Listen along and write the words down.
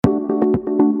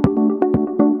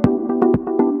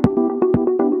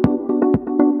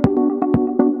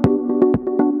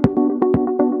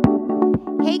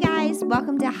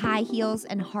High Heels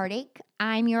and Heartache.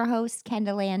 I'm your host,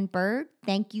 Kendall Ann Bird.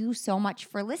 Thank you so much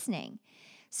for listening.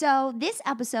 So, this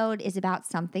episode is about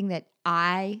something that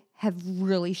I have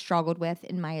really struggled with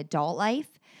in my adult life.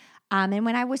 And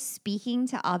when I was speaking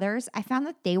to others, I found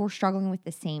that they were struggling with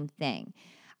the same thing.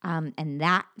 And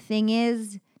that thing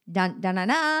is dun dun dun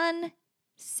dun,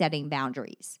 setting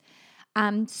boundaries.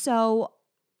 So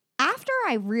after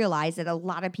I realized that a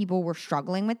lot of people were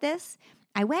struggling with this,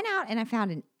 I went out and I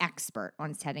found an expert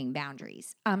on setting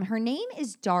boundaries. Her name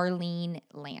is Darlene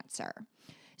Lancer.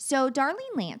 So,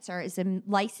 Darlene Lancer is a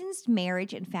licensed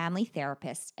marriage and family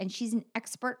therapist, and she's an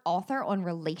expert author on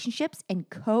relationships and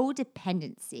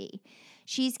codependency.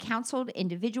 She's counseled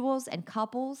individuals and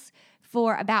couples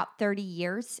for about 30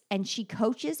 years, and she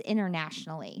coaches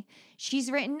internationally. She's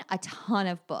written a ton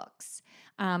of books.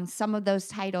 Some of those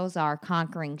titles are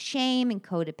Conquering Shame and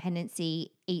Codependency,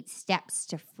 8 Steps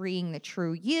to Freeing the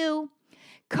True You,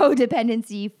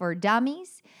 Codependency for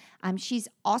Dummies. She's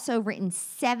also written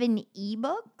 7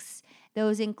 ebooks.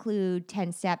 Those include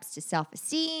 10 Steps to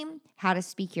Self-Esteem, How to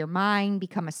Speak Your Mind,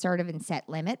 Become Assertive and Set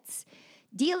Limits,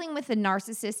 Dealing with a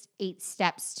Narcissist, 8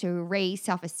 Steps to Raise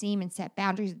Self-Esteem and Set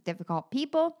Boundaries with Difficult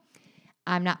People,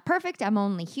 I'm Not Perfect, I'm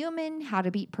Only Human, How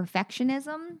to Beat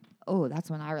Perfectionism. Oh,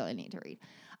 that's one I really need to read.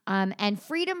 And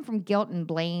Freedom from Guilt and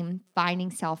Blame,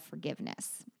 Finding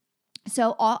Self-Forgiveness.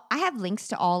 So I have links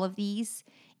to all of these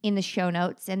in the show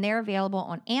notes, and they're available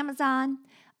on Amazon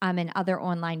and other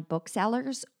online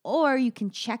booksellers, or you can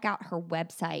check out her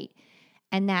website,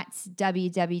 and that's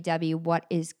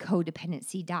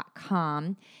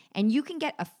www.whatiscodependency.com, and you can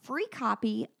get a free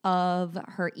copy of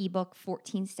her ebook,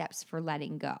 14 Steps for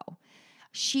Letting Go.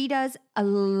 She does a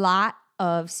lot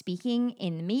of speaking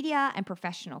in the media and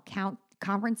professional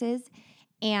conferences,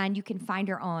 and you can find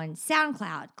her on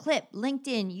SoundCloud, Clip,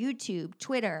 LinkedIn, YouTube,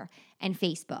 Twitter, and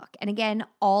Facebook. And again,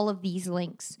 all of these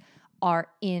links are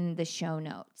in the show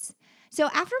notes. So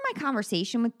after my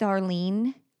conversation with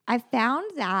Darlene, I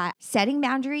found that setting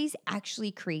boundaries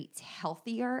actually creates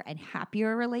healthier and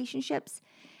happier relationships,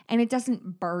 and it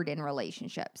doesn't burden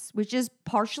relationships, which is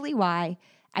partially why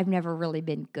I've never really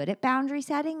been good at boundary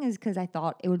setting, is because I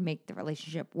thought it would make the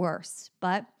relationship worse.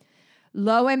 But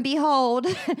lo and behold,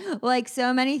 like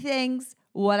so many things,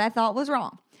 what I thought was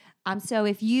wrong. So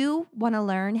if you want to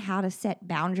learn how to set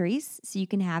boundaries so you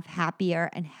can have happier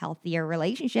and healthier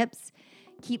relationships,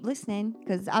 keep listening,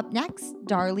 because up next,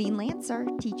 Darlene Lancer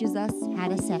teaches us how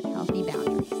to set healthy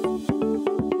boundaries.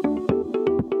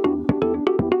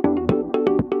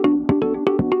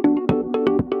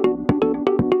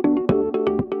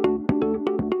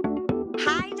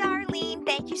 Hi, Darlene.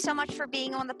 Thank you so much for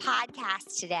being on the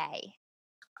podcast today.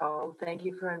 Oh, thank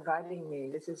you for inviting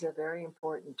me. This is a very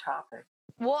important topic.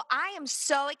 Well, I am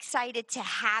so excited to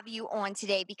have you on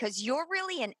today because you're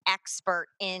really an expert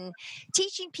in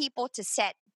teaching people to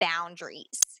set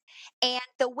boundaries. And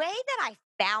the way that I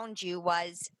found you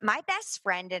was my best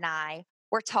friend and I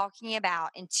were talking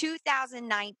about in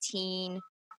 2019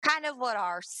 kind of what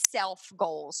our self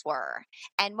goals were.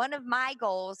 And one of my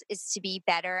goals is to be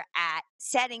better at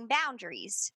setting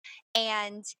boundaries.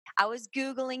 And I was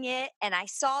Googling it and I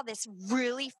saw this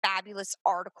really fabulous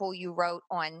article you wrote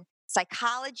on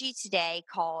Psychology Today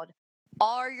called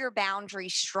Are Your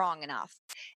Boundaries Strong Enough?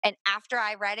 And after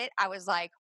I read it, I was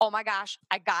like, oh my gosh,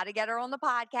 I got to get her on the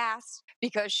podcast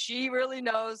because she really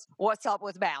knows what's up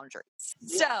with boundaries.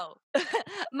 Yeah. So,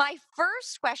 my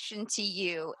first question to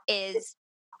you is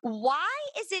why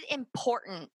is it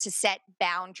important to set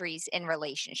boundaries in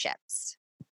relationships?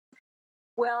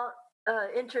 Well,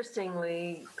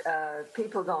 interestingly,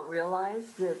 people don't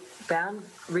realize that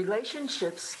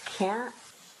relationships can't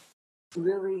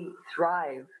really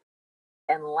thrive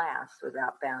and last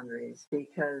without boundaries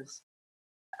because,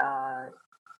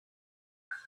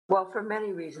 well, for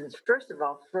many reasons. First of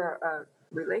all, for a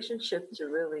relationship to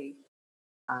really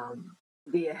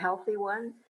be a healthy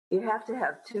one, you have to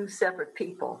have 2 separate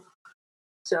people.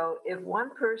 So if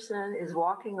one person is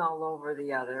walking all over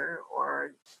the other,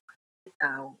 or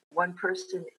one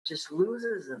person just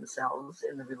loses themselves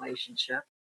in the relationship,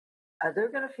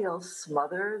 they're going to feel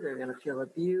smothered, they're going to feel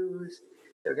abused,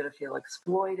 they're going to feel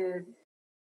exploited.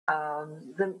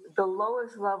 The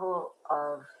lowest level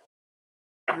of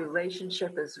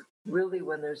relationship is really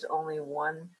when there's only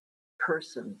one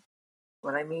person.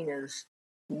 What I mean is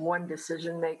one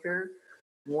decision maker,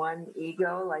 one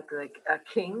ego, like a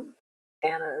king,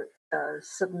 and a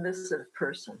submissive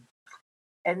person.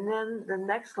 And then the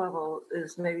next level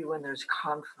is maybe when there's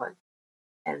conflict,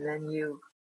 and then you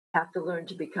have to learn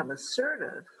to become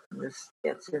assertive. And this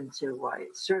gets into why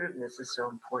assertiveness is so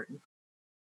important,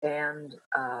 and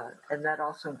that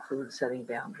also includes setting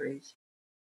boundaries.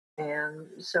 And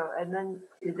so, and then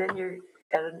you're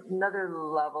at another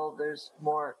level. There's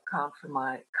more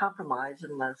compromise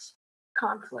and less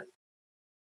conflict.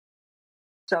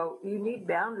 So you need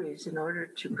boundaries in order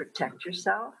to protect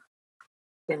yourself,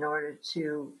 in order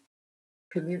to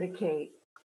communicate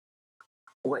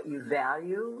what you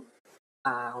value,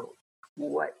 uh,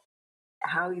 what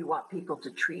how you want people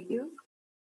to treat you,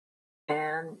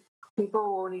 and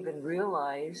people won't even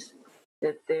realize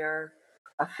that they're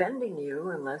offending you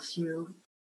unless you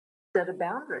set a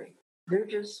boundary. They're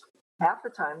just half the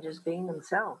time just being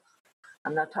themselves.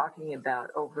 I'm not talking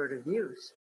about overt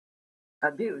abuse,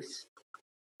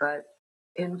 but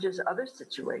in just other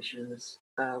situations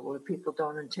where people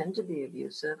don't intend to be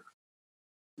abusive,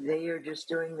 they are just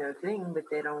doing their thing, but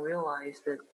they don't realize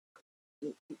that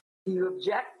you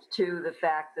object to the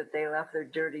fact that they left their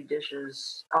dirty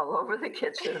dishes all over the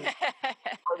kitchen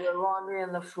or their laundry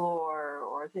on the floor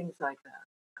or things like that.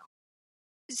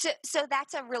 So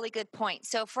that's a really good point.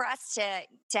 So for us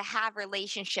to have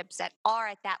relationships that are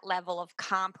at that level of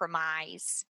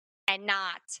compromise and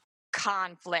not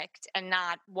conflict and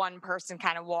not one person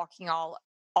kind of walking all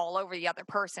over the other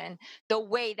person, the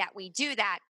way that we do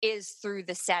that is through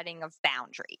the setting of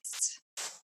boundaries.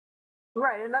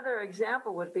 Right. Another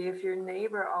example would be if your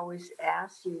neighbor always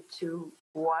asks you to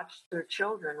watch their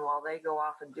children while they go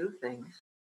off and do things,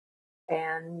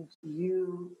 and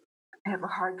you have a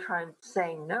hard time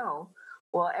saying no.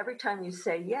 Well, every time you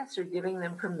say yes, you're giving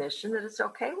them permission that it's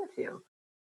okay with you.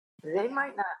 They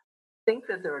might not think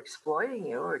that they're exploiting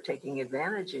you or taking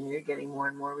advantage, and you're getting more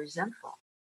and more resentful.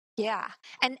 Yeah.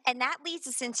 And that leads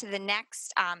us into the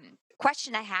next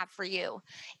question I have for you.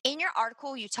 In your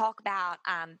article, you talk about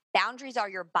boundaries are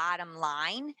your bottom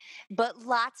line, but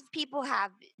lots of people have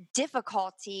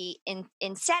difficulty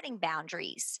in setting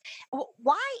boundaries.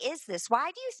 Why is this?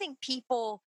 Why do you think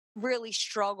people really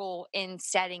struggle in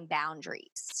setting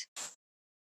boundaries?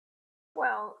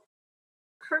 Well,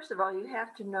 first of all, you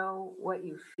have to know what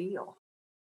you feel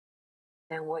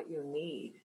and what you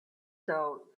need.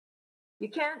 So you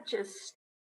can't just,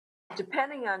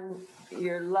 depending on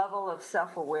your level of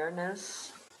self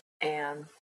awareness and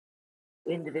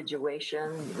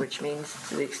individuation, which means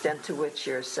to the extent to which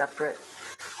you're a separate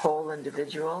whole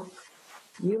individual,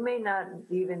 you may not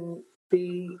even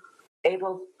be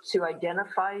able to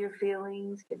identify your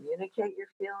feelings, communicate your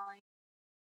feelings,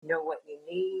 know what you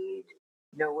need,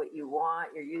 know what you want.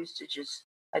 You're used to just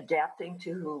adapting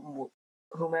to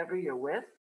whomever you're with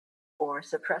or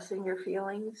suppressing your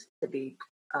feelings to be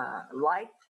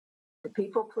liked, to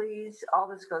people please. All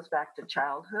this goes back to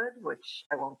childhood, which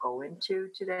I won't go into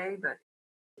today, but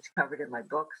it's covered in my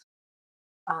books.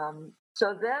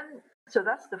 So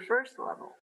that's the first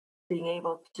level, being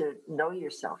able to know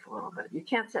yourself a little bit. You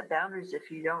can't set boundaries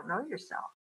if you don't know yourself.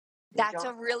 You That's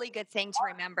don't. a really good thing to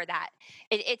remember that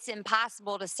it's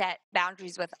impossible to set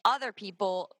boundaries with other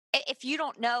people if you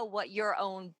don't know what your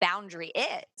own boundary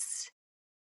is.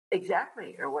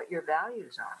 Exactly, or what your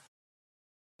values are.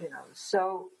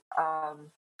 So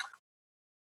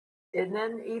and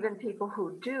then even people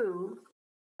who do,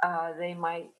 they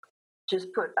might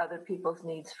just put other people's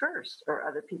needs first or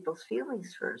other people's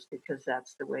feelings first because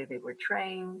that's the way they were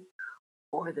trained,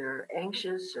 or they're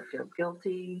anxious or feel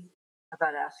guilty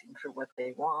about asking for what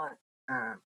they want,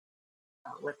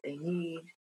 what they need.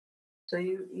 So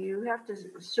you have to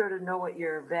sort of know what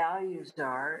your values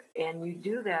are, and you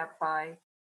do that by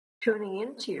tuning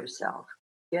into yourself,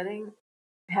 getting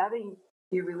having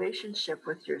your relationship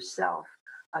with yourself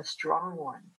a strong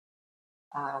one.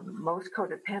 Most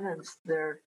codependents,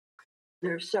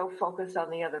 they're so focused on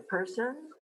the other person,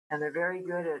 and they're very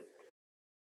good at,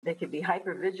 they can be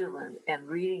hyper vigilant and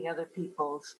reading other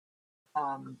people's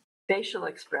um, facial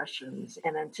expressions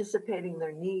and anticipating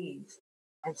their needs,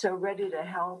 and so ready to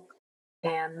help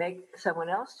and make someone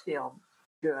else feel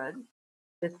good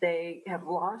that they have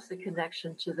lost the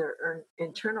connection to their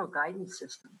internal guidance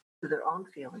system, to their own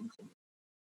feelings.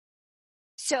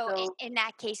 So So, in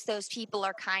that case, those people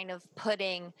are kind of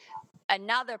putting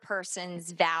another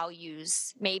person's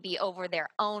values maybe over their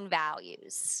own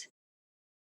values.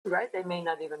 right, they may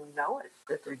not even know it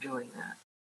that they're doing that.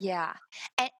 Yeah.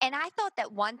 And I thought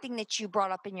that one thing that you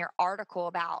brought up in your article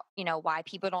about, why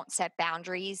people don't set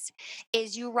boundaries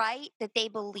is you write that they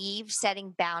believe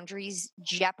setting boundaries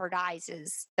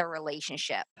jeopardizes the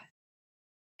relationship.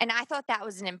 And I thought that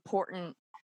was an important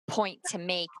point to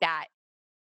make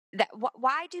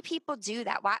why do people do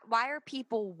that? Why are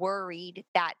people worried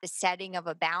that the setting of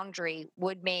a boundary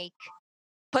would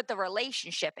put the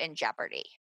relationship in jeopardy?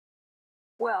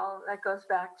 Well, that goes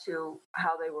back to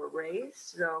how they were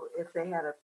raised. So if they had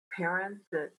a parent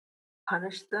that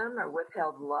punished them or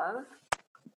withheld love,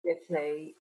 if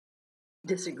they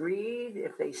disagreed,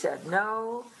 if they said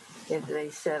no, if they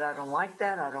said, I don't like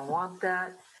that, I don't want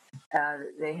that,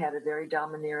 they had a very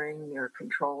domineering or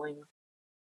controlling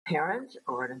parent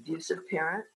or an abusive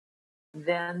parent,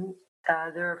 then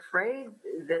they're afraid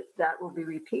that that will be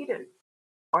repeated.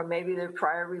 Or maybe their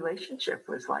prior relationship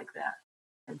was like that.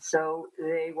 And so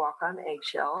they walk on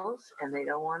eggshells and they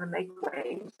don't want to make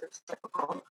waves. It's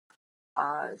typical,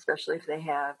 especially if they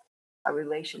have a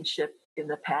relationship in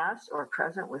the past or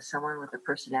present with someone with a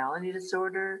personality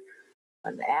disorder,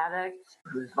 an addict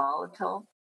who's volatile.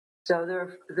 So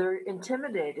they're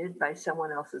intimidated by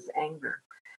someone else's anger.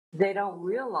 They don't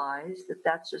realize that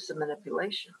that's just a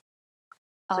manipulation.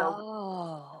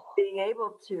 So being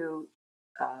able to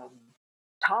um,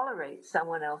 tolerate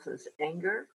someone else's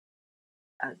anger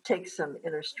takes some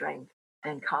inner strength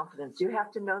and confidence. You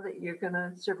have to know that you're going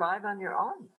to survive on your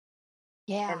own.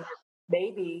 Yeah. And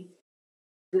maybe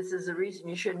this is the reason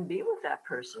you shouldn't be with that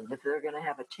person if they're going to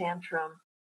have a tantrum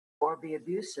or be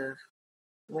abusive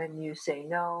when you say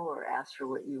no or ask for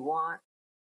what you want.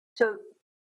 So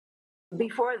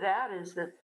before that is that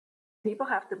people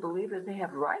have to believe that they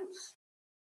have rights.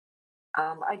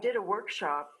 I did a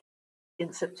workshop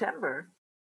in September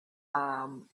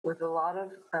with a lot of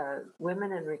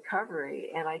women in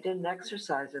recovery, and I did an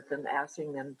exercise with them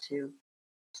asking them to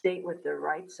state what their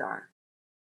rights are.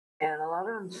 And a lot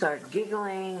of them started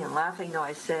giggling and laughing. No,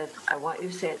 I said, I want you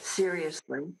to say it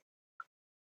seriously.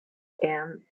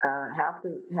 And half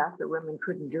the women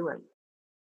couldn't do it.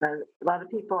 A lot of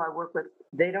people I work with,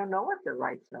 they don't know what their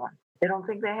rights are. They don't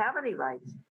think they have any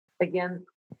rights. Again,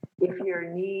 if your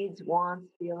needs, wants,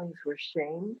 feelings were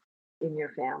shamed in your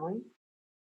family,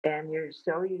 and you're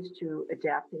so used to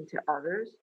adapting to others,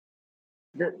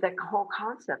 the whole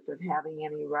concept of having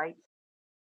any rights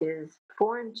is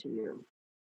foreign to you.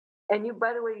 And you,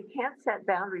 by the way, you can't set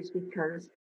boundaries because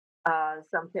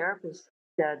some therapists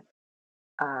said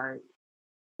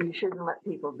you shouldn't let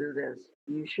people do this.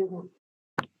 You shouldn't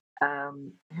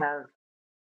have,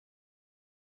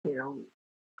 you know,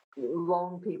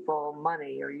 loan people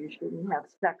money, or you shouldn't have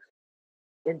sex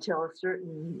until a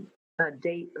certain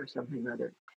date or something or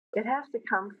other. It has to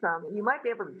come from, you might be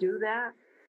able to do that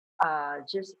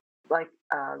just like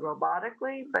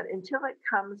robotically, but until it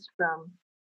comes from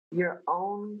your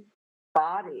own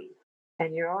body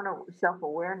and your own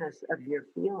self-awareness of your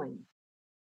feelings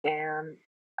and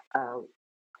uh,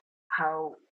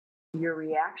 how your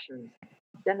reactions,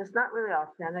 then it's not really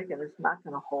authentic and it's not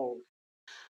going to hold.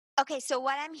 Okay, so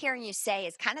what I'm hearing you say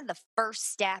is kind of the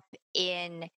first step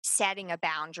in setting a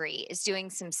boundary is doing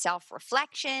some self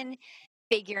reflection,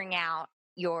 figuring out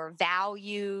your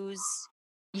values,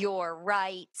 your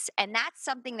rights. And that's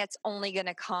something that's only going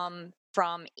to come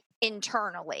from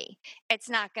internally. It's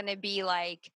not going to be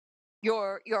like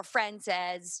your friend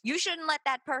says, you shouldn't let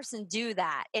that person do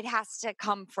that. It has to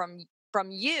come from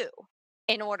you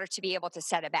in order to be able to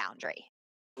set a boundary.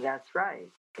 That's right.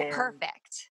 And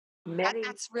Perfect. many,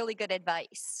 That's really good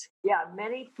advice. yeah,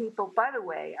 many people, by the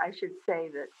way, I should say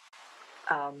that,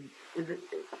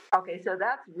 okay, so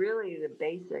that's really the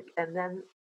basic. And then,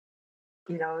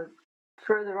 you know,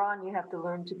 further on, you have to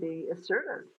learn to be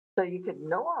assertive. So you could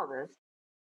know all this,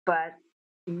 but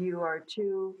you are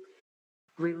too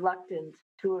reluctant,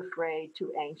 too afraid,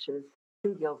 too anxious,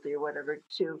 too guilty, or whatever,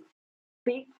 to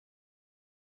speak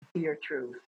your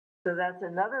truth. So that's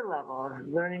another level of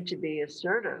learning to be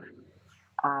assertive.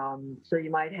 So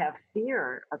you might have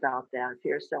fear about that.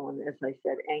 Fear someone, as I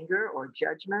said, anger or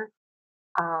judgment.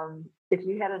 If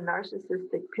you had a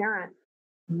narcissistic parent,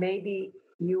 maybe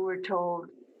you were told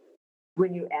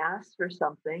when you asked for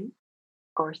something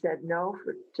or said no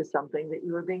to something that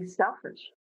you were being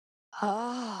selfish,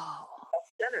 Oh.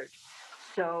 self-centered.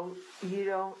 So you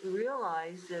don't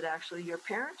realize that actually your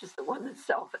parent is the one that's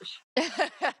selfish.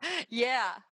 Yeah.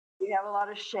 You have a lot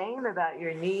of shame about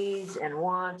your needs and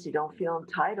wants. You don't feel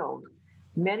entitled.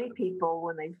 Many people,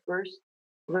 when they first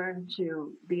learn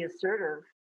to be assertive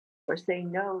or say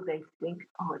no, they think,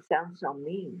 oh, it sounds so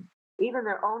mean. Even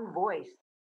their own voice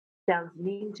sounds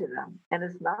mean to them. And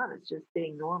it's not, it's just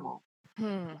being normal.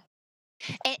 Hmm.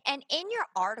 And in your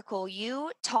article,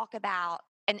 you talk about,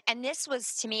 and this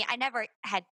was to me, I never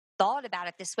had thought about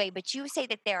it this way, but you say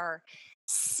that there are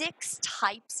 6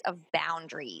 types of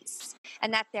boundaries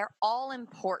and that they're all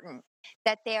important,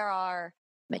 that there are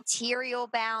material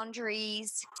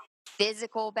boundaries,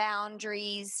 physical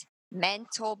boundaries,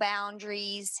 mental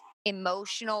boundaries,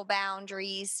 emotional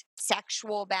boundaries,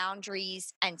 sexual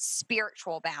boundaries, and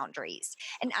spiritual boundaries.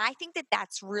 And I think that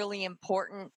that's really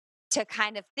important to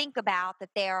kind of think about that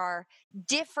there are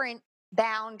different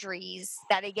boundaries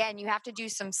that, again, you have to do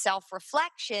some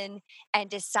self-reflection and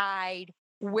decide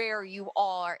where you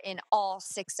are in all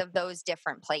 6 of those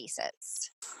different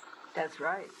places. That's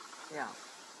right. Yeah.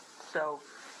 So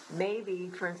maybe,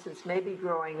 for instance, maybe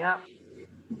growing up,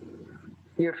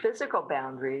 your physical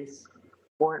boundaries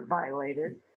weren't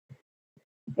violated.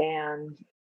 And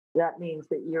that means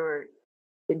that you're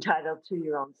entitled to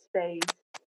your own space,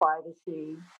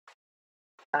 privacy.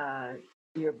 Uh,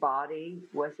 your body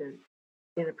wasn't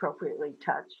inappropriately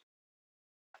touched.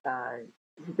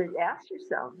 But ask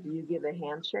yourself, do you give a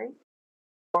handshake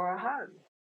or a hug?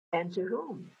 And to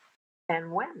whom?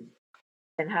 And when?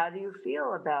 And how do you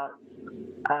feel about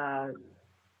uh,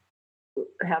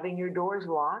 having your doors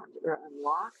locked or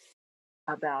unlocked?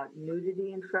 About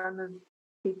nudity in front of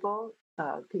people,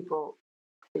 people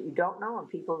that you don't know and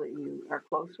people that you are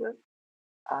close with,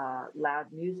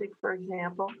 loud music, for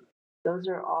example. Those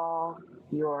are all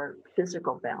your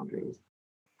physical boundaries.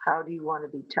 How do you want to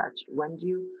be touched? When do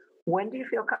you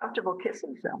feel comfortable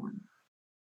kissing someone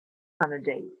on a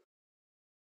date?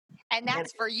 And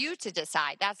that's for you to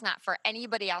decide. That's not for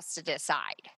anybody else to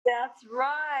decide. That's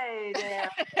right. And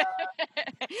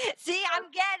See, I'm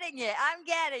getting it. I'm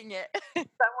getting it.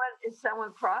 if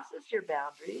someone crosses your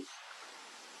boundaries,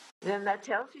 then that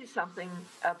tells you something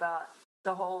about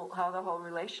how the whole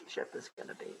relationship is going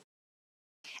to be.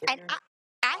 And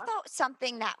I thought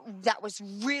something that was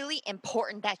really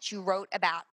important that you wrote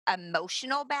about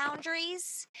emotional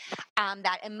boundaries,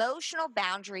 that emotional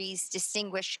boundaries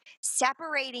distinguish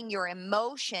separating your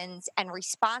emotions and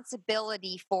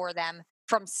responsibility for them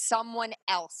from someone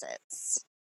else's.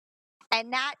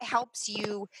 And that helps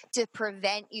you to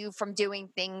prevent you from doing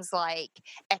things like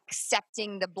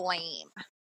accepting the blame.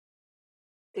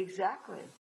 Exactly.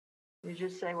 You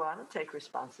just say, well, I don't take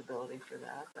responsibility for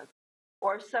that.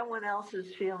 Or someone else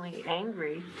is feeling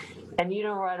angry and you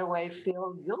don't right away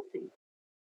feel guilty.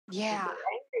 Yeah. They're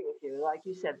angry with you. Like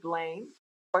you said, blame.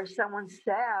 Or someone's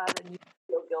sad and you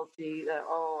feel guilty that,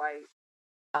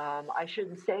 I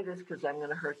shouldn't say this because I'm going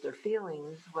to hurt their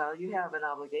feelings. Well, you have an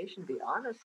obligation to be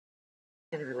honest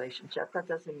in a relationship. That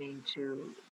doesn't mean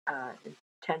to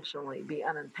intentionally be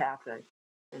unempathic,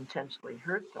 intentionally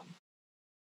hurt them.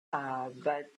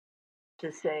 But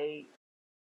to say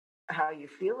how you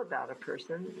feel about a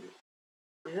person,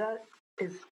 that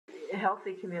is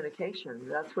healthy communication.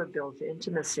 That's what builds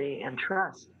intimacy and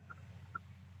trust.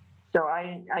 So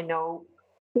I know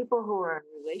people who are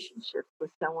in relationships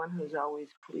with someone who's always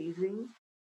pleasing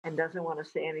and doesn't want to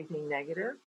say anything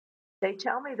negative. They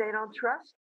tell me they don't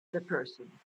trust the person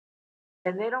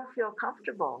and they don't feel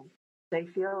comfortable. They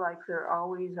feel like they're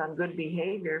always on good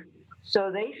behavior,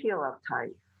 so they feel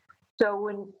uptight. So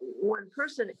when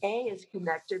person A is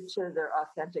connected to their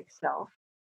authentic self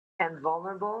and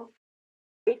vulnerable,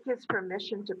 it gives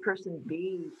permission to person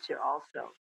B to also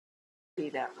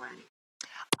be that way.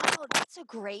 Oh, that's a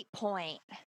great point.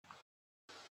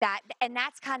 And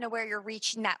that's kind of where you're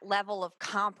reaching that level of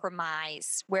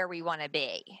compromise where we want to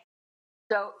be.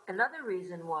 So another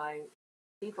reason why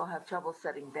people have trouble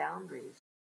setting boundaries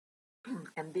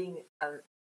and being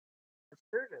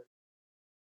assertive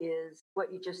is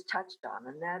what you just touched on,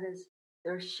 and that is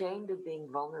they're ashamed of being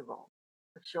vulnerable,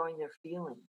 of showing their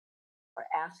feelings, or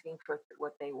asking for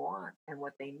what they want and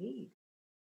what they need.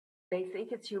 They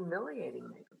think it's humiliating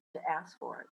to ask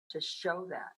for it, to show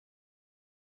that.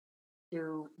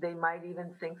 They might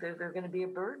even think that they're going to be a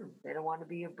burden. They don't want to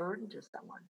be a burden to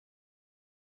someone.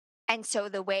 And so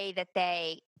the way that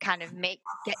they kind of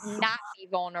not be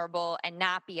vulnerable and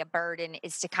not be a burden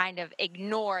is to kind of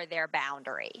ignore their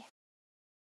boundary.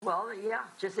 Well, yeah,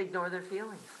 just ignore their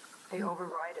feelings. They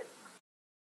override it.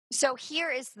 So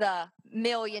here is the $1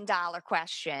 million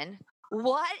question.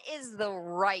 What is the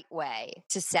right way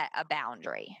to set a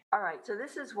boundary? All right, so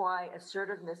this is why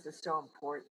assertiveness is so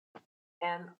important.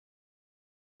 And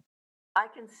I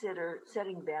consider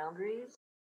setting boundaries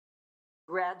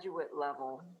graduate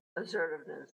level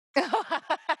assertiveness. So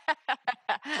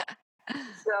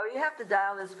you have to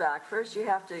dial this back. First, you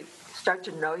have to start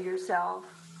to know yourself,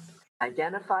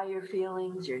 identify your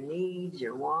feelings, your needs,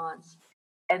 your wants,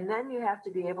 and then you have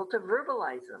to be able to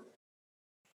verbalize them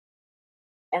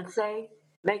and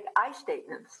make I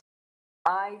statements.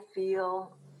 I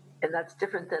feel, and that's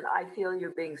different than I feel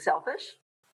you're being selfish.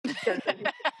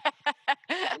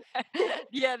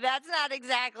 Yeah, that's not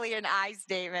exactly an I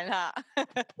statement, huh?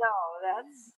 No,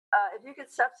 that's if you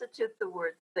could substitute the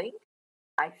word think.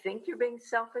 I think you're being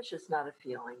selfish. It's not a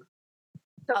feeling.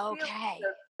 So Okay. feelings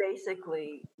are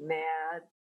basically mad,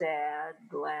 sad,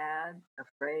 glad,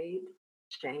 afraid,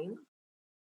 shame.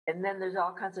 And then there's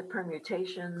all kinds of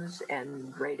permutations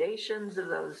and gradations of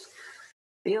those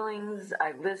Feelings,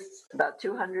 I list about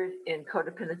 200 in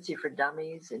Codependency for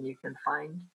Dummies, and you can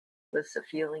find lists of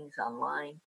feelings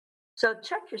online. So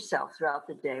check yourself throughout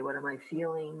the day. What am I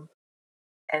feeling?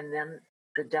 And then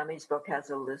the Dummies book has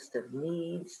a list of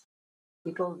needs.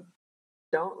 People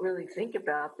don't really think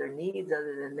about their needs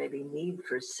other than maybe need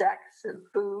for sex and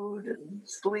food and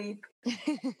sleep.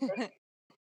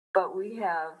 But we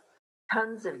have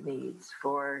tons of needs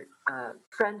for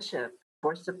friendship,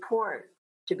 for support,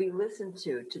 to be listened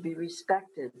to be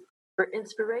respected, for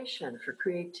inspiration, for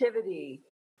creativity.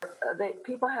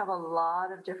 People have a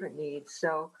lot of different needs.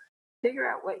 So figure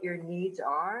out what your needs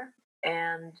are.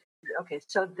 And okay,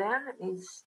 so then it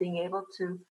means being able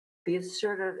to be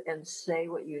assertive and say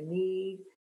what you need,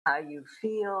 how you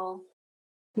feel.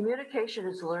 Communication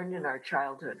is learned in our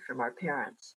childhood from our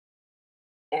parents.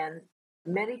 And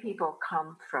many people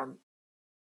come from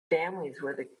families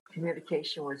where the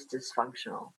communication was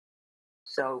dysfunctional.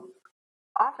 So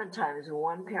oftentimes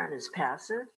one parent is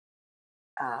passive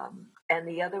and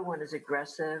the other one is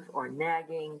aggressive or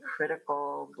nagging,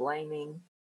 critical, blaming.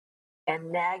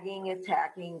 And nagging,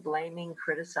 attacking, blaming,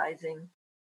 criticizing,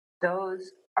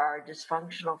 those are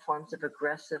dysfunctional forms of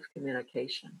aggressive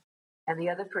communication. And the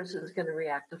other person is going to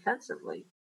react offensively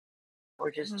or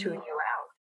just tune you out.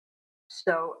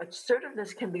 So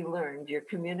assertiveness can be learned. Your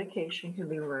communication can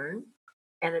be learned,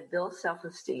 and it builds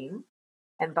self-esteem.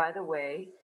 And by the way,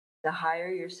 the higher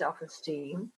your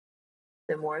self-esteem,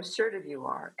 the more assertive you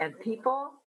are. And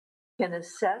people can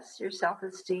assess your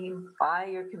self-esteem by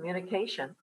your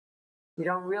communication. You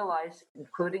don't realize,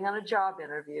 including on a job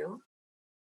interview.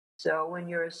 So when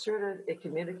you're assertive, it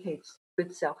communicates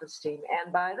good self-esteem.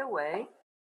 And by the way,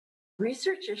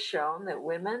 research has shown that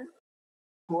women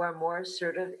who are more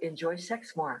assertive enjoy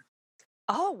sex more.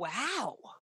 Oh, wow.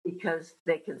 Because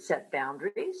they can set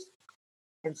boundaries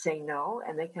and say no,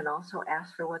 and they can also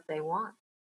ask for what they want.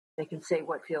 They can say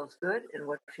what feels good and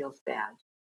what feels bad,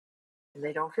 and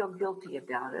they don't feel guilty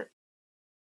about it.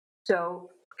 So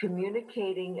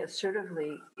communicating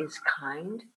assertively is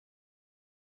kind.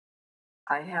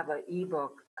 I have an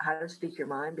ebook, How to Speak Your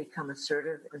Mind, Become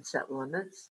Assertive and Set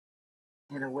Limits,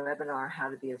 and a webinar, How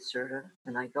to Be Assertive.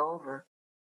 And I go over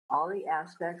all the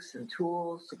aspects and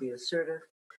tools to be assertive,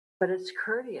 but it's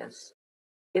courteous,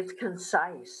 it's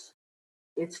concise,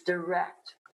 it's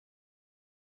direct,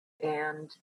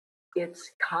 and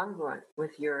it's congruent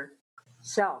with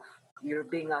yourself. You're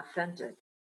being authentic.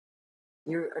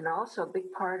 And also a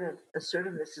big part of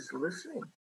assertiveness is listening.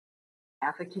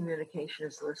 Half of communication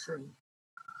is listening.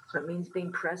 So it means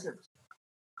being present.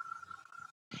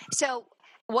 So,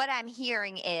 what I'm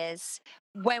hearing is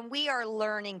when we are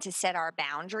learning to set our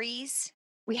boundaries,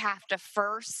 we have to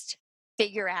first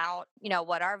figure out,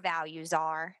 what our values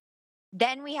are.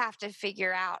 Then we have to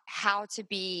figure out how to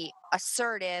be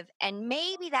assertive. And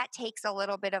maybe that takes a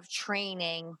little bit of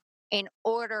training in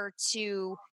order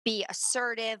to be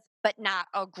assertive, but not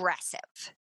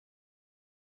aggressive.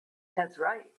 That's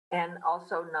right. And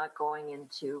also not going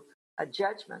into a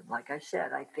judgment. Like I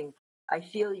said, I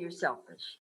feel you're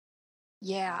selfish.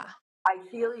 Yeah. I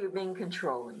feel you're being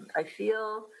controlling. I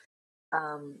feel,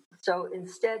 so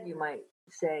instead you might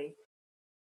say,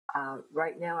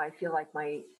 right now I feel like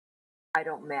I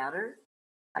don't matter.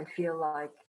 I feel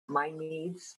like my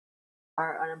needs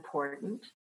are unimportant.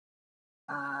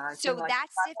 So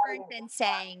that's different than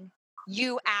saying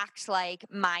you act like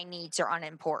my needs are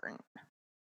unimportant.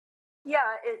 Yeah,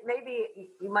 it maybe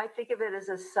you might think of it as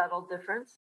a subtle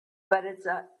difference, but it's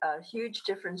a huge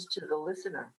difference to the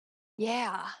listener.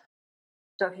 Yeah.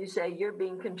 So if you say you're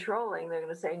being controlling, they're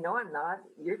going to say, "No, I'm not.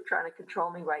 You're trying to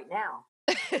control me right now."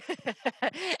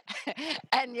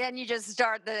 And then you just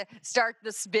start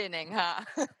the spinning, huh?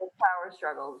 The power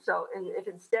struggle. So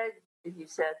if you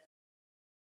said,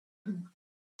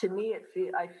 "To me,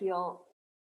 I feel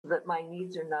that my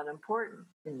needs are not important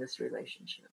in this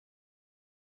relationship."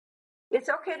 It's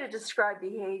okay to describe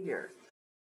behavior.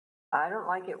 I don't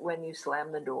like it when you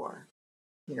slam the door.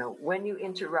 When you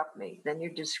interrupt me, then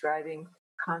you're describing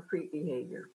concrete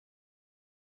behavior.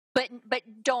 But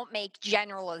don't make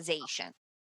generalization.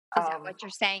 Is that what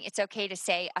you're saying? It's okay to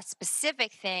say a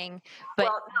specific thing, but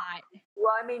not.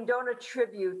 Well, I mean, don't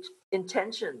attribute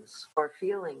intentions or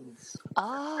feelings.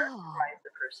 Oh. The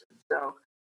person. So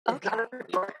it's not a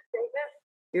pejorative statement.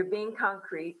 You're being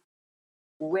concrete.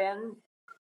 When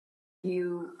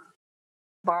you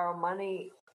borrow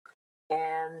money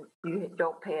and you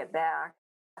don't pay it back,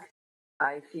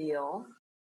 I feel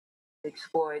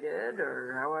exploited,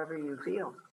 or however you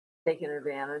feel, taken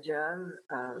advantage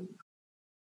of,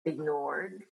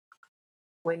 ignored.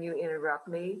 When you interrupt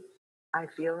me, I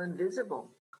feel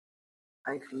invisible.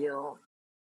 I feel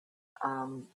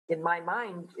in my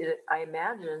mind, I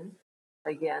imagine,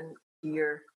 again,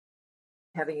 you're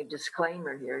having a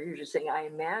disclaimer here. You're just saying, I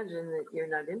imagine that you're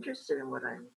not interested in what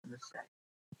I'm going to say.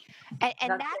 And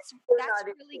Not that's saying you're that's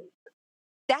not really interested.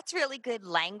 that's really good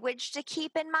language to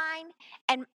keep in mind.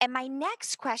 And my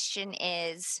next question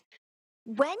is,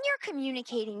 when you're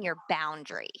communicating your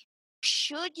boundary,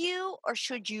 should you or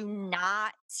should you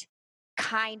not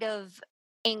kind of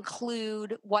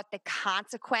include what the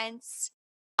consequence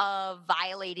of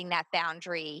violating that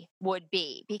boundary would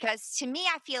be? Because to me,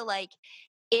 I feel like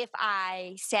if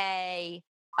I say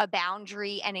a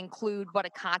boundary and include what a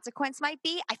consequence might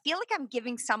be, I feel like I'm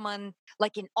giving someone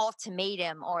like an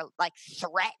ultimatum or like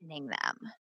threatening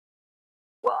them.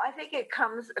 Well, I think it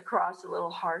comes across a little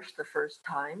harsh the first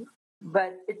time,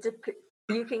 but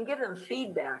you can give them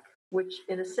feedback, which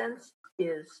in a sense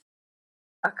is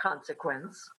a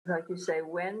consequence. Like you say,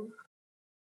 when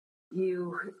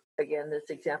you, again, this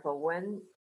example, when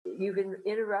you've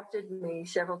interrupted me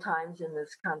several times in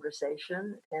this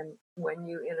conversation, and when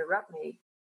you interrupt me,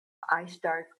 I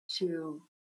start to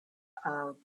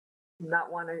uh,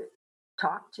 not want to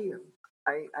talk to you.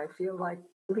 I feel like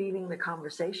leaving the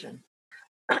conversation.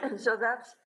 So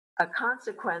that's a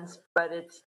consequence, but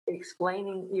it's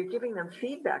explaining, you're giving them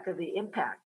feedback of the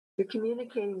impact. You're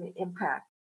communicating the impact.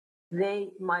 They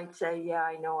might say, yeah,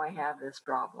 I know I have this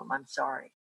problem. I'm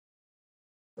sorry.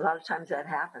 A lot of times that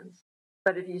happens.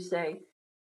 But if you say,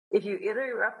 if you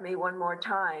interrupt me one more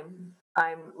time,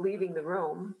 I'm leaving the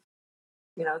room,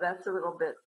 that's a little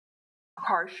bit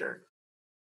harsher.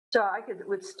 So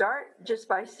would start just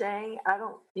by saying, I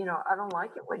don't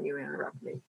like it when you interrupt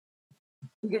me.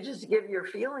 You could just give your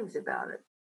feelings about it.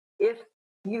 If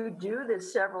you do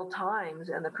this several times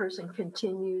and the person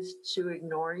continues to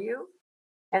ignore you,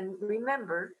 and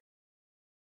remember,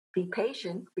 be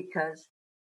patient because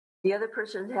the other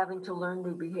person is having to learn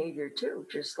new behavior too,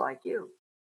 just like you.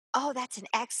 Oh, that's an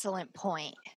excellent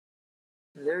point.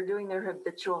 They're doing their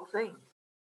habitual thing.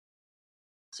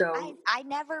 I, So, I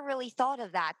never really thought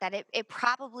of that it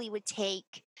probably would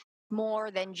take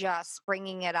more than just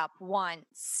bringing it up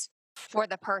once for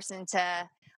the person to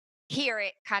hear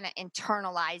it, kind of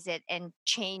internalize it, and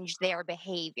change their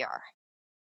behavior.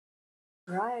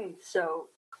 right. So,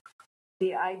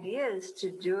 the idea is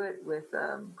to do it with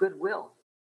goodwill.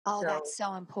 Oh, So, that's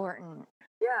so important.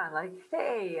 yeah, like,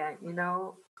 hey,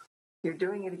 you're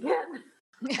doing it again,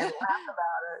 and laugh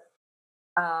about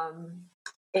it.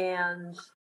 And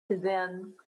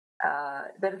then,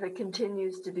 but if it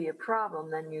continues to be a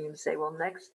problem, then you can say, well,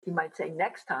 you might say,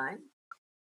 next time,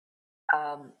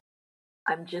 um,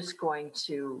 I'm just going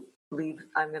to leave,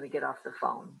 I'm going to get off the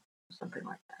phone, something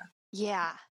like that.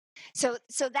 Yeah. So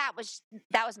that was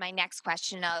my next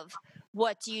question of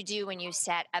what do you do when you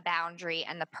set a boundary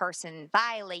and the person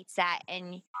violates that,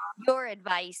 and your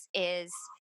advice is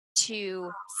to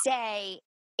say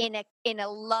in a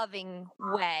loving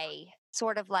way,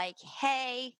 sort of like,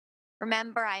 hey,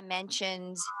 remember I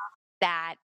mentioned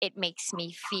that it makes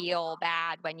me feel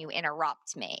bad when you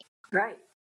interrupt me. Right.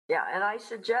 Yeah. And I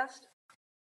suggest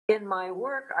in my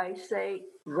work, I say,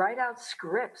 write out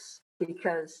scripts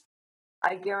because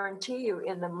I guarantee you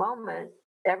in the moment,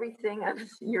 everything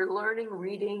you're learning,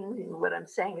 reading, what I'm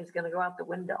saying is going to go out the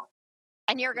window.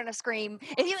 And you're going to scream,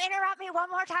 if you interrupt me one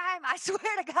more time, I swear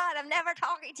to God, I'm never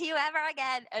talking to you ever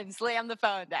again, and slam the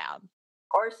phone down.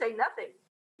 Or say nothing.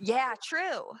 Yeah,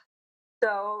 true.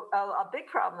 So a big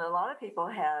problem that a lot of people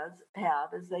have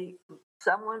is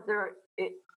they're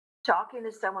talking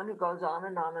to someone who goes on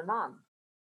and on and on,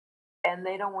 and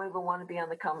they don't even want to be on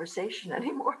the conversation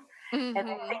anymore, and they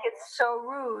Mm-hmm. think it's so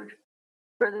rude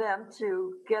for them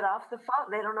to get off the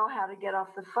phone. They don't know how to get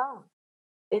off the phone.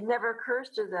 It never occurs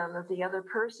to them that the other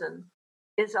person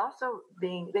is also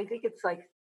they think it's like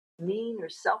mean or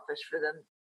selfish for them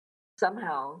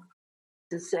somehow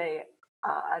to say,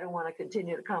 I don't want to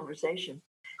continue the conversation.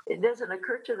 It doesn't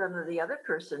occur to them that the other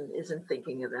person isn't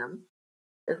thinking of them,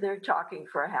 that they're talking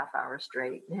for a half hour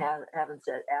straight and haven't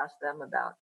asked them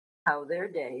about how their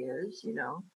day is.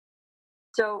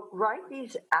 So write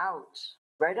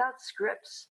out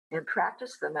scripts and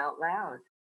practice them out loud.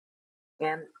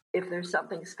 And if there's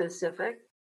something specific,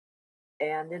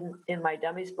 and in my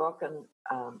dummies book, and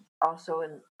also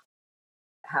in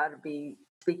how to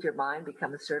speak your mind,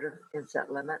 become assertive, and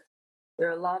set limit, there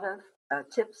are a lot of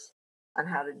tips on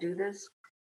how to do this,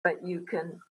 but you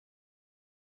can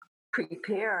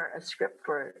prepare a script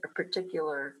for a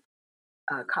particular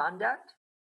conduct,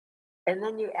 and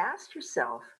then you ask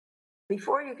yourself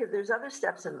there's other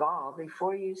steps involved.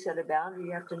 Before you set a boundary,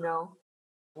 you have to know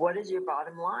what is your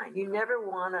bottom line. You never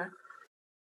want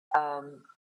to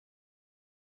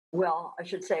well, I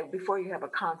should say, before you have a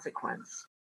consequence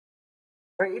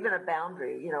or even a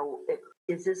boundary,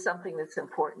 is this something that's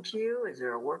important to you? Is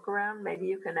there a workaround? Maybe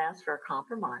you can ask for a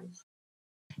compromise.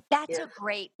 That's a If,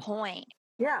 great point.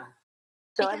 yeah.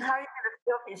 So, and Because how are you going to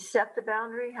feel if you set the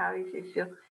boundary? How do you feel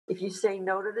if you say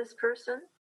no to this person?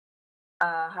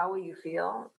 How will you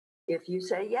feel? If you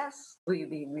say yes, will you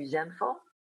be resentful?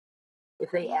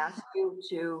 If they yeah. ask you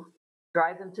to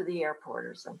drive them to the airport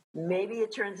or something, maybe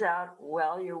it turns out,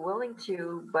 well, you're willing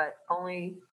to, but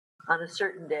only on a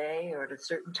certain day or at a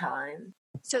certain time.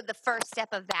 So the first step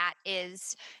of that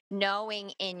is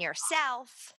knowing in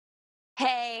yourself,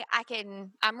 hey,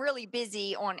 I'm really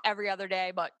busy on every other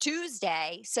day but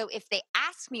Tuesday. So if they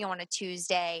ask me on a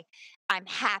Tuesday, I'm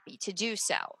happy to do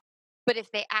so. But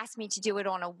if they ask me to do it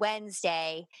on a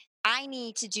Wednesday, I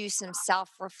need to do some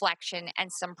self reflection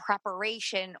and some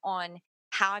preparation on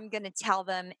how I'm going to tell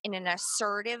them in an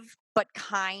assertive but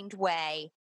kind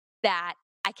way that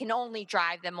I can only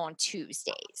drive them on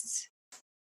Tuesdays.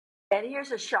 And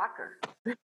here's a shocker: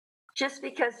 just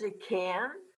because you can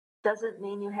doesn't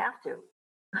mean you have to.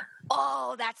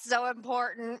 Oh, that's so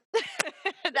important.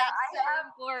 That's so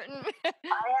important. I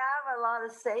have a lot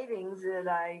of savings that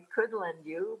I could lend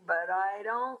you, but I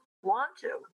don't want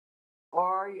to.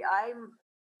 Or I'm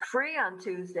free on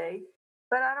Tuesday,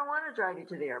 but I don't want to drive you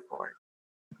to the airport.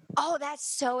 Oh, that's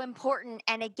so important.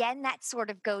 And again, that sort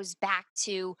of goes back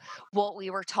to what we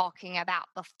were talking about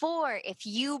before. If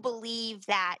you believe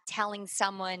that telling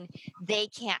someone they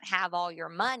can't have all your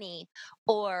money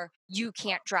or you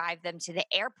can't drive them to the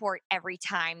airport every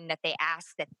time that they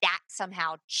ask, that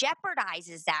somehow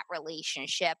jeopardizes that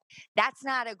relationship, that's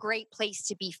not a great place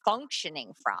to be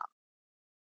functioning from.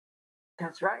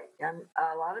 That's right. And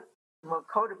a lot of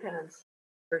codependents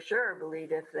for sure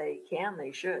believe if they can,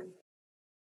 they should.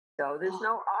 So there's Oh,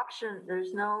 no option.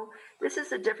 This is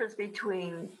the difference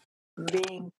between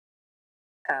being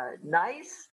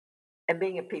nice and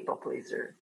being a people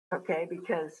pleaser. Okay.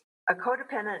 Because a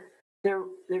codependent, their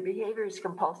behavior is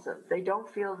compulsive. They don't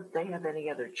feel that they have any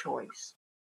other choice.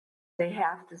 They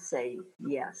have to say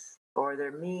yes, or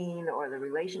they're mean, or the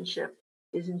relationship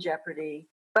is in jeopardy.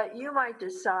 But you might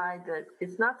decide that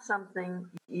it's not something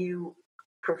you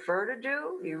prefer to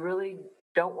do. You really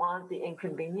don't want the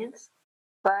inconvenience.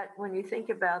 But when you think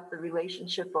about the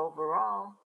relationship overall,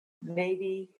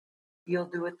 maybe you'll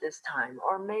do it this time.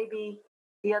 Or maybe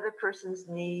the other person's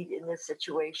need in this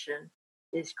situation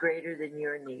is greater than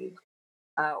your need.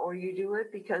 Or you do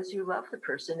it because you love the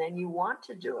person and you want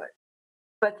to do it.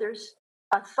 But there's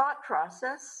a thought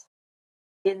process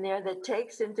in there that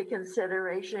takes into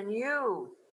consideration you.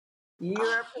 You're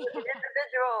an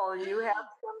individual. You have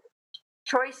some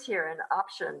choice here, an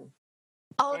option.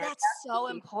 oh, And that's so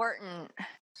important.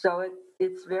 so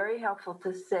it's very helpful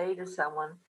to say to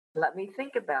someone, let me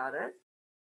think about it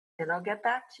and I'll get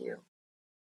back to you.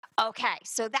 Okay,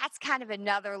 so that's kind of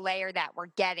another layer that we're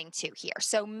getting to here.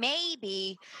 So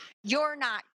maybe you're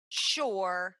not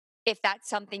sure if that's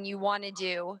something you want to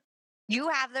do. You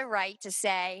have the right to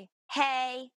say,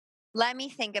 hey, let me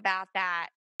think about that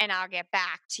and I'll get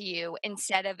back to you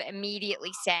instead of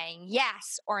immediately saying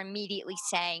yes or immediately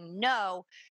saying no.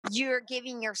 You're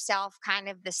giving yourself kind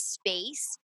of the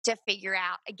space to figure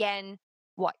out, again,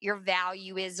 what your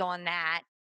value is on that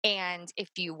and if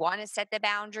you want to set the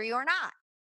boundary or not.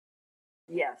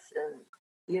 Yes. And,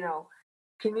 you know,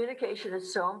 communication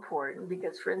is so important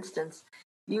because, for instance,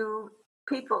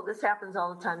 people, this happens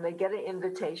all the time, they get an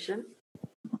invitation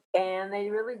and they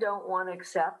really don't want to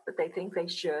accept, but they think they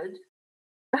should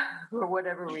for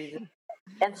whatever reason.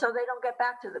 And so they don't get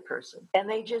back to the person and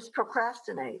they just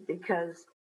procrastinate because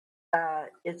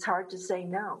it's hard to say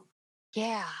no.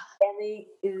 Yeah. And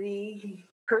the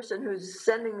person who's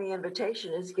sending the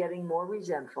invitation is getting more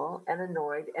resentful and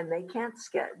annoyed, and they can't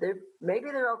get. They're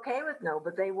okay with no,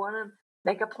 but they want to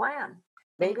make a plan.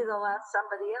 Maybe they'll ask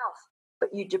somebody else,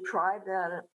 but you deprive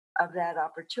that of that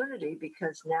opportunity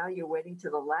because now you're waiting to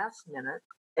the last minute,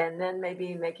 and then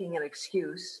maybe making an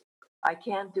excuse. I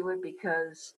can't do it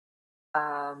because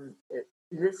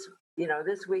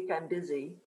this week I'm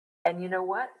busy, and you know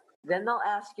what? Then they'll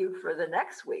ask you for the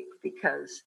next week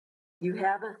because you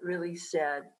haven't really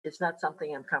said it's not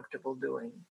something I'm comfortable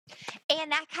doing.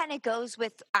 And that kind of goes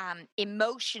with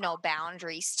emotional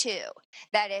boundaries too.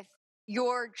 That if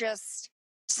you're just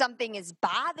something is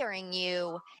bothering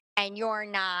you and you're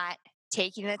not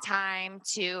taking the time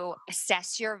to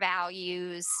assess your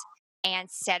values and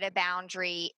set a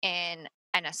boundary in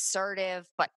an assertive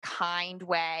but kind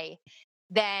way,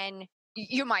 then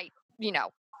you might, you know,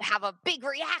 have a big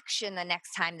reaction the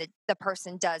next time that the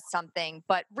person does something.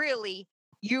 But really,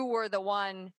 you were the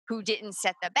one who didn't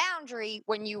set the boundary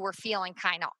when you were feeling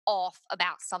kind of off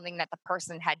about something that the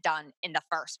person had done in the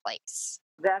first place.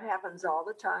 That happens all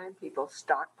the time. People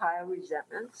stockpile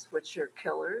resentments, which are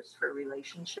killers for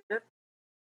relationship,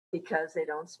 because they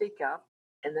don't speak up,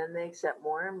 and then they accept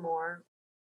more and more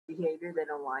behavior they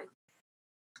don't like,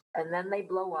 and then they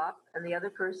blow up, and the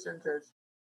other person says,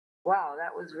 "Wow,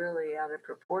 that was really out of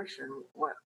proportion.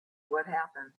 What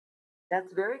happened?"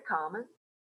 That's very common.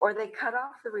 Or they cut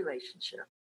off the relationship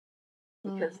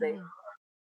because they've Mhm.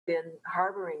 been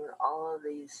harboring all of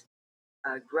these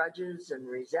grudges and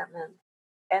resentment.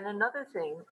 And another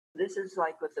thing, this is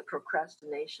like with the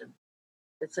procrastination,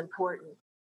 it's important.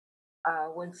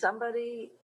 When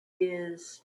somebody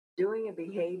is doing a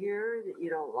behavior that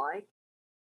you don't like,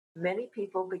 many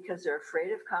people, because they're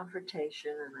afraid of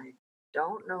confrontation and they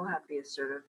don't know how to be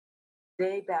assertive,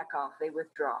 they back off, they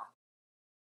withdraw.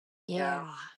 Yeah.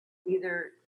 Yeah.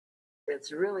 Either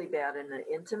it's really bad in an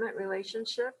intimate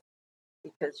relationship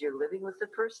because you're living with the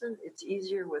person, it's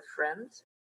easier with friends.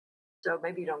 So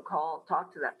maybe you don't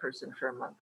talk to that person for a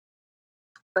month,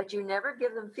 but you never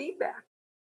give them feedback.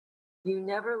 You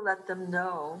never let them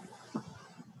know.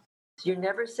 You're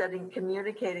never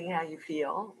communicating how you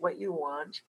feel, what you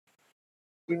want.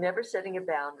 You're never setting a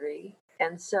boundary.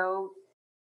 And so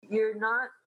you're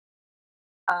not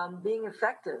being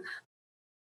effective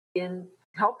in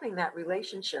helping that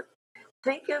relationship.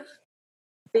 Think of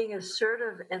being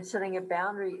assertive and setting a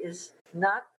boundary is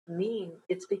not mean.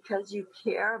 It's because you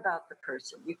care about the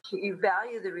person. You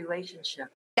value the relationship.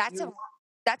 That's You a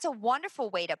that's a wonderful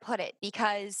way to put it,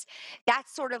 because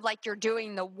that's sort of like you're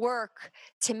doing the work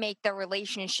to make the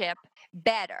relationship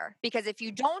better. Because if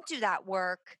you don't do that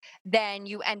work, then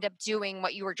you end up doing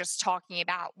what you were just talking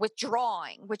about,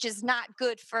 withdrawing, which is not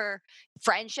good for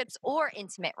friendships or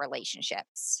intimate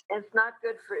relationships. It's not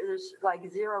good for. There's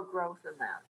like zero growth in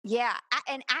that. Yeah.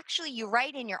 And actually, you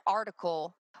write in your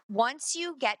article, once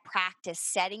you get practice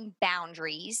setting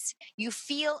boundaries, you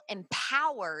feel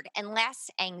empowered and less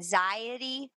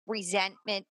anxiety,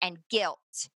 resentment, and guilt.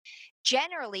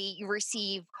 Generally, you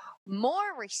receive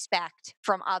more respect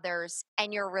from others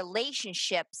and your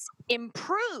relationships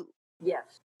improve. Yes.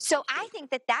 So I think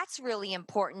that that's really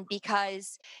important,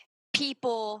 because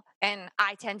people, and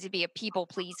I tend to be a people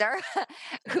pleaser,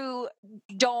 who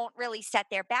don't really set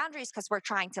their boundaries because we're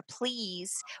trying to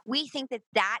please, we think that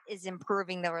that is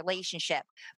improving the relationship.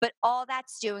 But all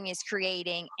that's doing is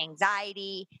creating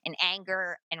anxiety and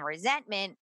anger and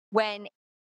resentment, when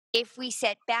if we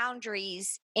set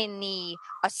boundaries in the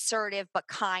assertive but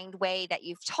kind way that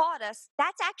you've taught us,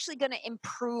 that's actually going to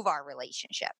improve our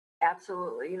relationship.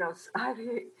 Absolutely. I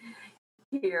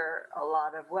hear a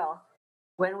lot of, well,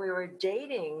 when we were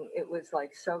dating, it was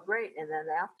like so great. And then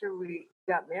after we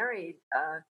got married,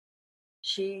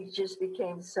 she just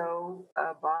became so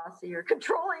bossy or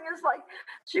controlling. It's like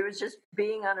she was just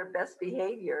being on her best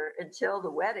behavior until the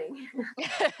wedding.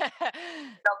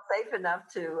 Felt safe enough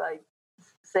to like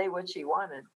say what she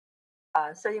wanted.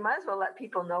 So you might as well let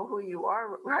people know who you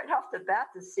are right off the bat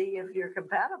to see if you're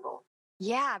compatible.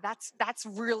 Yeah, that's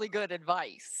really good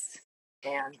advice.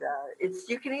 And it's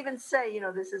you can even say,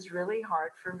 this is really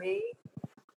hard for me.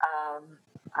 Um,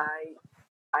 I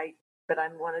I but I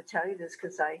want to tell you this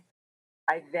because I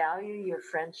value your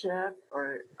friendship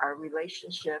or our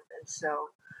relationship, and so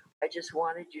I just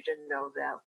wanted you to know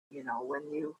that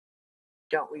when you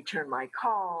don't return my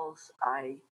calls,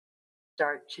 I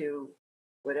start to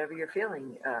whatever you're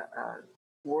feeling,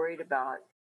 worried about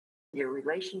your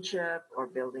relationship or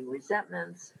building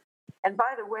resentments. And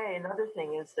by the way, another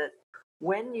thing is that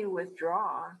when you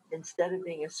withdraw, instead of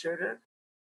being assertive,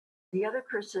 the other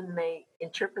person may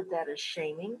interpret that as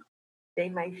shaming. They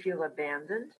may feel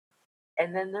abandoned,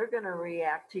 and then they're going to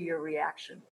react to your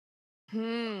reaction.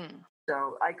 Hmm.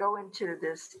 So I go into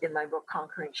this in my book,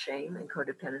 Conquering Shame and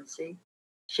Codependency.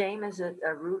 Shame is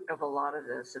a root of a lot of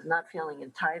this, of not feeling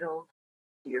entitled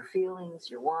to your feelings,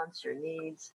 your wants, your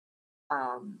needs,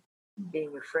 um,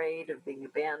 being afraid of being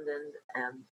abandoned,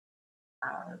 and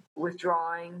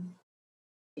withdrawing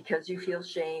because you feel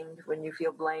shamed. When you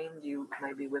feel blamed, you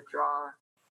maybe withdraw,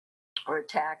 or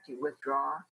attacked, you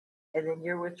withdraw. And then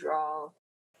your withdrawal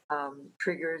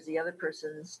triggers the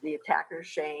attacker's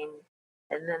shame,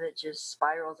 and then it just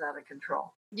spirals out of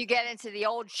control. You get into the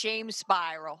old shame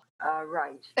spiral.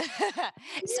 Right. So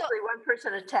Usually one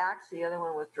person attacks, the other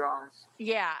one withdraws.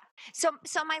 yeah. So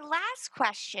my last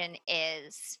question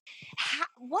is,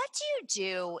 what do you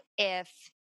do if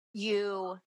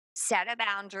you set a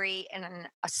boundary in an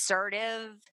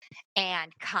assertive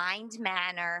and kind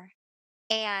manner,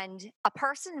 and a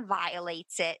person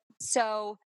violates it?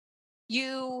 So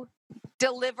you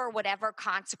deliver whatever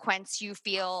consequence you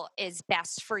feel is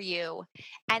best for you.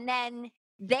 And then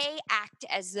they act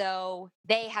as though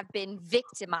they have been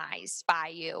victimized by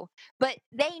you, but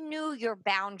they knew your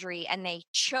boundary and they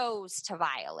chose to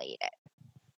violate it.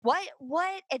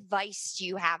 What advice do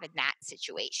you have in that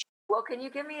situation? Well, can you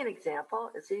give me an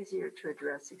example? It's easier to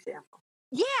address example.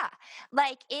 Yeah.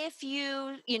 Like if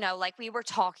like we were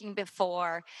talking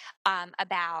before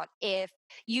about if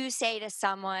you say to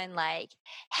someone like,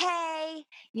 hey,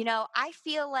 I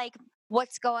feel like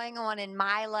what's going on in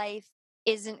my life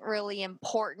isn't really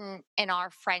important in our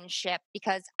friendship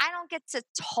because I don't get to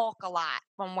talk a lot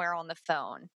when we're on the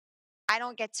phone. I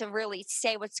don't get to really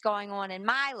say what's going on in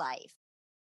my life.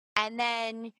 And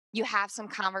then you have some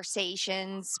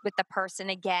conversations with the person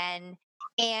again.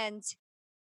 And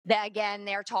that again,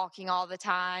 they're talking all the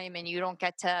time and you don't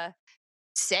get to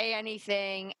say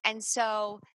anything. And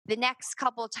so the next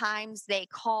couple times they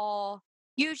call,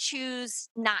 you choose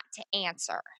not to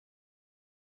answer.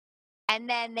 And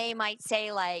then they might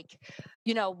say like,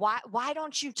 why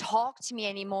don't you talk to me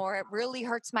anymore? It really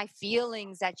hurts my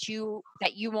feelings that you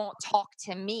won't talk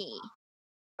to me.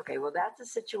 Okay, well, that's a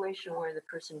situation where the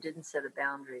person didn't set a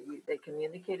boundary. They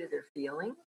communicated their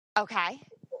feeling, Okay.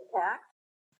 impact,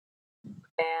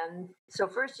 and so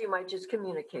first you might just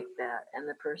communicate that, and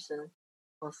the person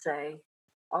will say,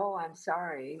 "Oh, I'm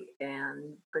sorry,"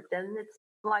 but then it's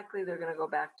likely they're going to go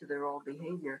back to their old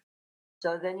behavior.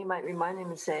 So then you might remind them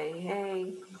and say,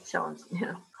 "Hey, so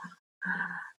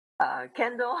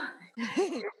Kendall, you're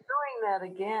doing that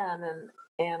again,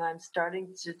 and I'm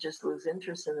starting to just lose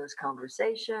interest in this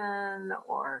conversation,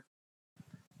 or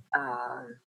uh,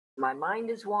 my mind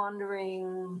is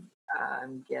wandering.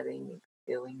 I'm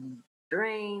feeling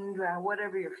drained,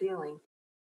 whatever you're feeling.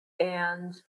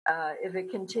 And if it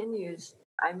continues,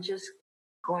 I'm just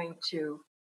going to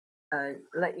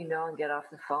let you know and get off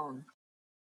the phone."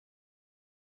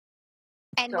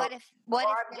 And So, what if or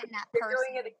then that you're person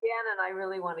doing it again, and I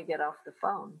really want to get off the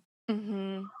phone. Mhm. I'm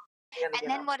going to And get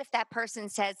then off. what if that person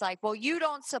says like, "Well, you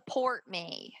don't support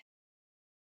me."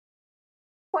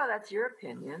 Well, that's your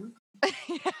opinion.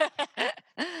 I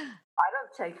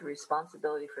don't take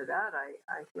responsibility for that.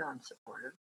 I feel I'm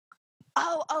supportive.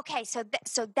 Oh, okay. So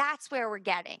that's where we're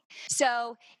getting.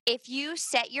 So if you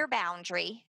set your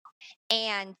boundary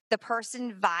and the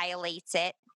person violates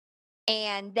it,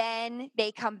 and then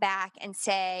they come back and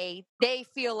say they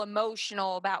feel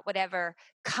emotional about whatever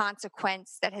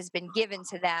consequence that has been given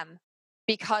to them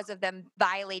because of them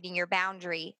violating your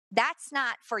boundary, that's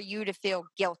not for you to feel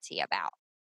guilty about.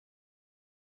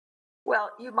 Well,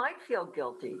 you might feel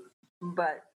guilty,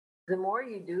 but the more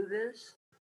you do this,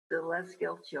 the less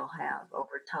guilt you'll have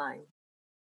over time.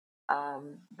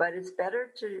 But it's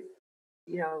better to,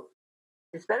 you know,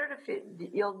 it's better to feel,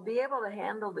 you'll be able to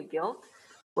handle the guilt.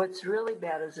 What's really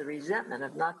bad is the resentment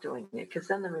of not doing it, because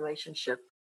then the relationship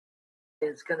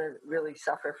is going to really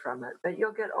suffer from it. But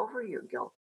you'll get over your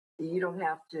guilt. You don't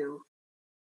have to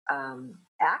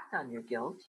act on your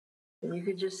guilt, and you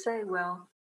could just say, "Well,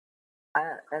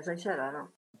 as I said,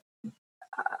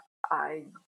 I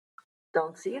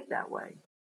don't see it that way."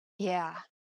 Yeah.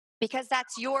 Because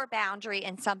that's your boundary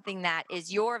and something that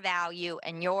is your value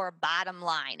and your bottom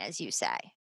line, as you say.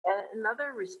 And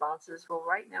another response is, "Well,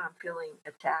 right now I'm feeling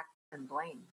attacked and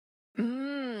blamed."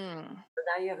 Mm. So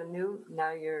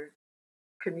now you're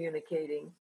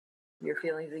communicating your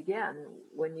feelings again.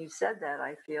 When you said that,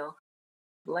 I feel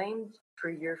blamed for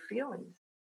your feelings.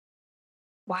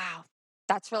 Wow.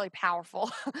 That's really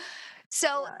powerful.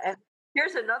 So, Yeah. And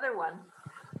here's another one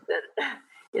that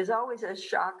is always a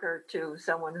shocker to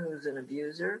someone who's an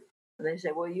abuser. And they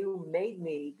say, "Well, you made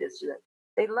me this." Or that."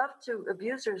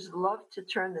 Abusers love to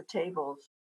turn the tables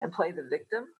and play the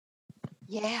victim.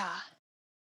 yeah.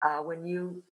 When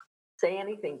you say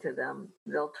anything to them,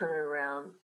 they'll turn it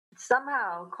around,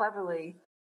 somehow cleverly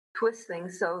twist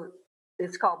things so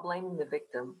it's called blaming the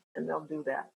victim, and they'll do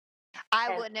that. I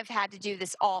And wouldn't have had to do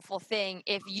this awful thing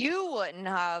if you wouldn't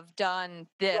have done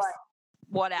this, right,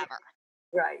 whatever.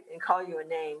 right, and call you a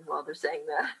name while they're saying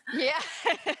that. Yeah.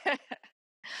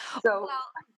 So,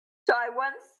 Well, so I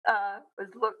once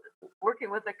working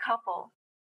with a couple,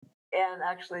 and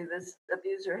actually this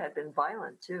abuser had been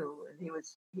violent too, and he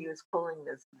was pulling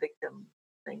this victim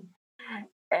thing,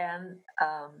 and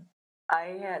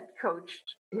I had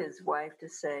coached his wife to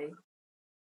say,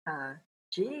 uh,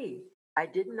 "Gee, I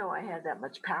didn't know I had that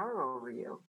much power over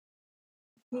you."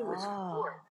 He was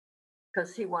floored oh.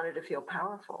 because he wanted to feel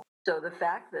powerful. So the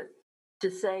fact that to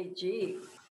say, "Gee,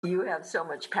 you have so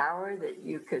much power that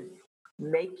you could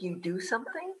make you do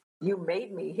something, you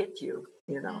made me hit you,"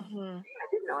 Hmm. I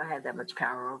didn't know I had that much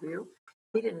power over you.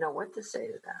 He didn't know what to say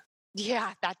to that.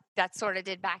 Yeah, that sort of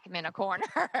did back him in a corner.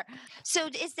 So,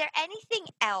 is there anything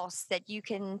else that you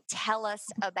can tell us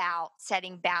about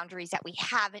setting boundaries that we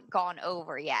haven't gone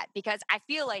over yet? Because I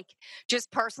feel like just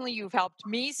personally, you've helped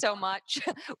me so much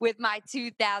with my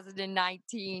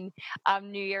 2019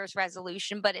 New Year's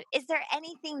resolution. But is there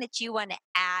anything that you want to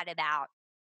add about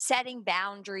setting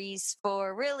boundaries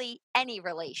for really any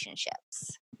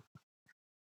relationships?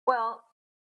 Well,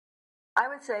 I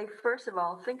would say, first of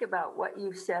all, think about what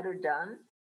you've said or done.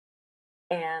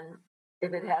 And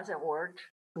if it hasn't worked,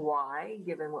 why,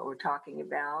 given what we're talking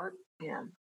about, and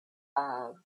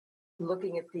uh,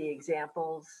 looking at the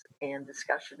examples and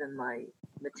discussion in my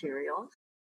materials.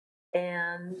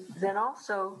 And then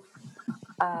also,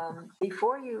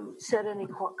 before you set any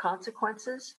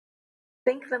consequences,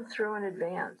 think them through in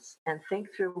advance and think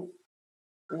through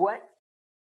what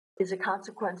is a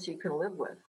consequence you can live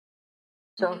with.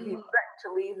 So if you threaten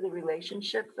to leave the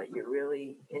relationship, but you're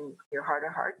really in your heart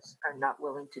of hearts are not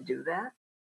willing to do that,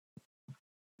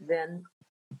 then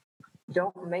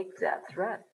don't make that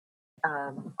threat.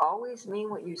 Always mean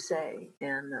what you say,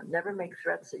 and never make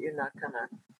threats that you're not going to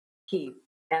keep.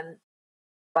 And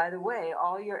by the way,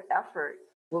 all your effort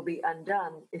will be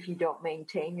undone if you don't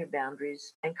maintain your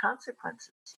boundaries and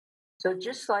consequences. So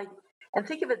and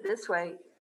think of it this way,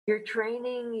 you're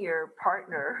training your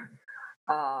partner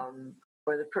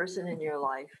or the person in your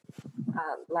life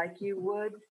like you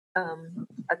would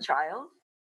a child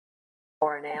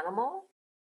or an animal.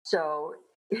 So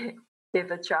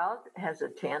if a child has a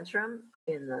tantrum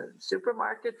in the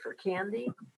supermarket for candy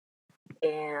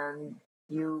and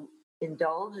you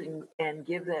indulge and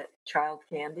give that child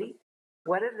candy,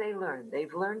 what have they learned?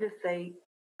 They've learned if they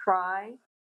cry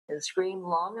and scream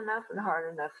long enough and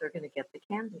hard enough, they're going to get the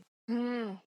candy.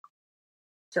 Mm,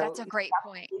 So that's a you great have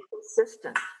point. to be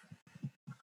consistent.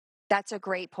 That's a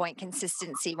great point.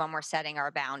 Consistency when we're setting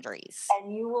our boundaries.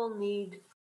 And you will need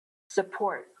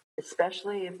support,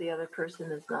 especially if the other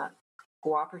person is not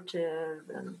cooperative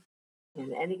and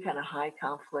in any kind of high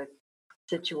conflict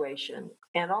situation.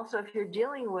 And also, if you're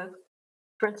dealing with,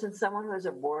 for instance, someone who has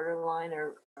a borderline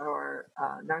or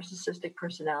narcissistic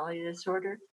personality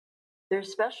disorder,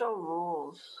 there's special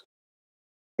rules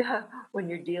when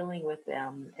you're dealing with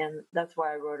them. And that's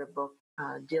why I wrote a book,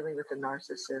 Dealing with a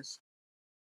Narcissist,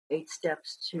 8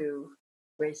 Steps to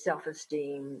Raise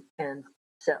Self-Esteem and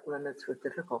Set Limits with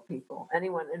Difficult People.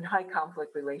 Anyone in high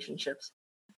conflict relationships.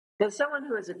 Because someone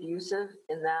who is abusive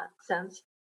in that sense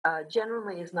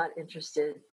generally is not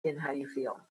interested in how you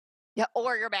feel. Yeah,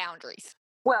 or your boundaries.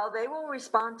 Well, they will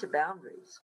respond to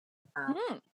boundaries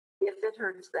if it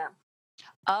hurts them.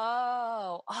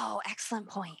 Oh, excellent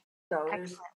point. So Excellent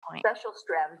there's point. special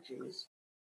strategies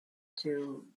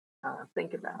to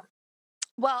think about.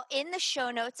 Well, in the show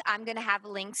notes, I'm going to have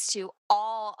links to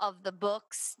all of the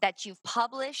books that you've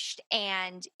published,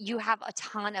 and you have a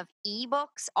ton of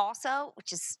ebooks also,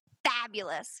 which is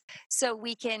fabulous. So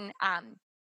we can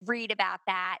read about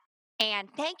that. And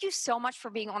thank you so much for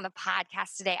being on the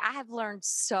podcast today. I have learned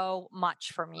so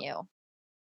much from you.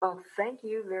 Well, thank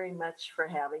you very much for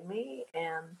having me.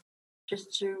 And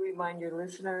just to remind your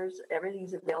listeners,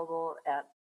 everything's available at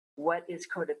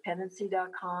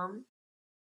whatiscodependency.com.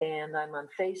 And I'm on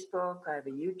Facebook. I have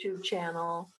a YouTube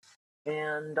channel.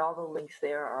 And all the links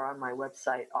there are on my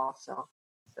website also.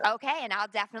 So. Okay, and I'll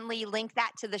definitely link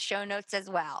that to the show notes as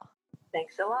well.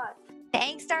 Thanks a lot.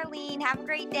 Thanks, Darlene. Have a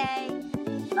great day.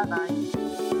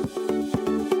 Bye-bye.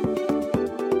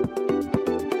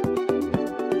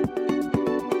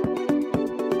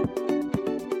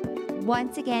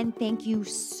 Once again, thank you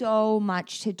so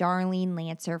much to Darlene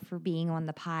Lancer for being on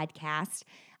the podcast.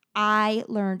 I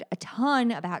learned a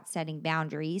ton about setting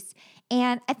boundaries,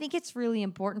 and I think it's really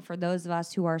important for those of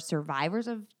us who are survivors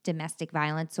of domestic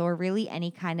violence or really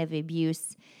any kind of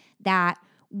abuse that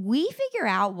we figure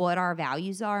out what our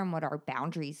values are and what our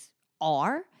boundaries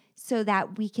are so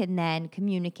that we can then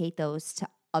communicate those to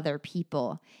other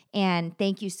people. And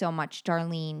thank you so much,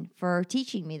 Darlene, for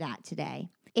teaching me that today.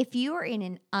 If you are in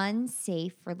an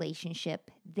unsafe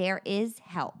relationship, there is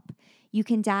help. You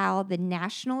can dial the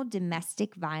National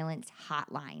Domestic Violence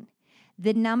Hotline.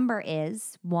 The number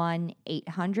is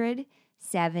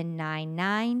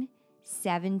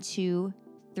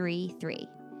 1-800-799-7233.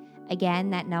 Again,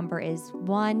 that number is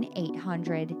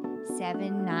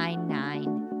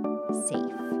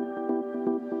 1-800-799-SAFE.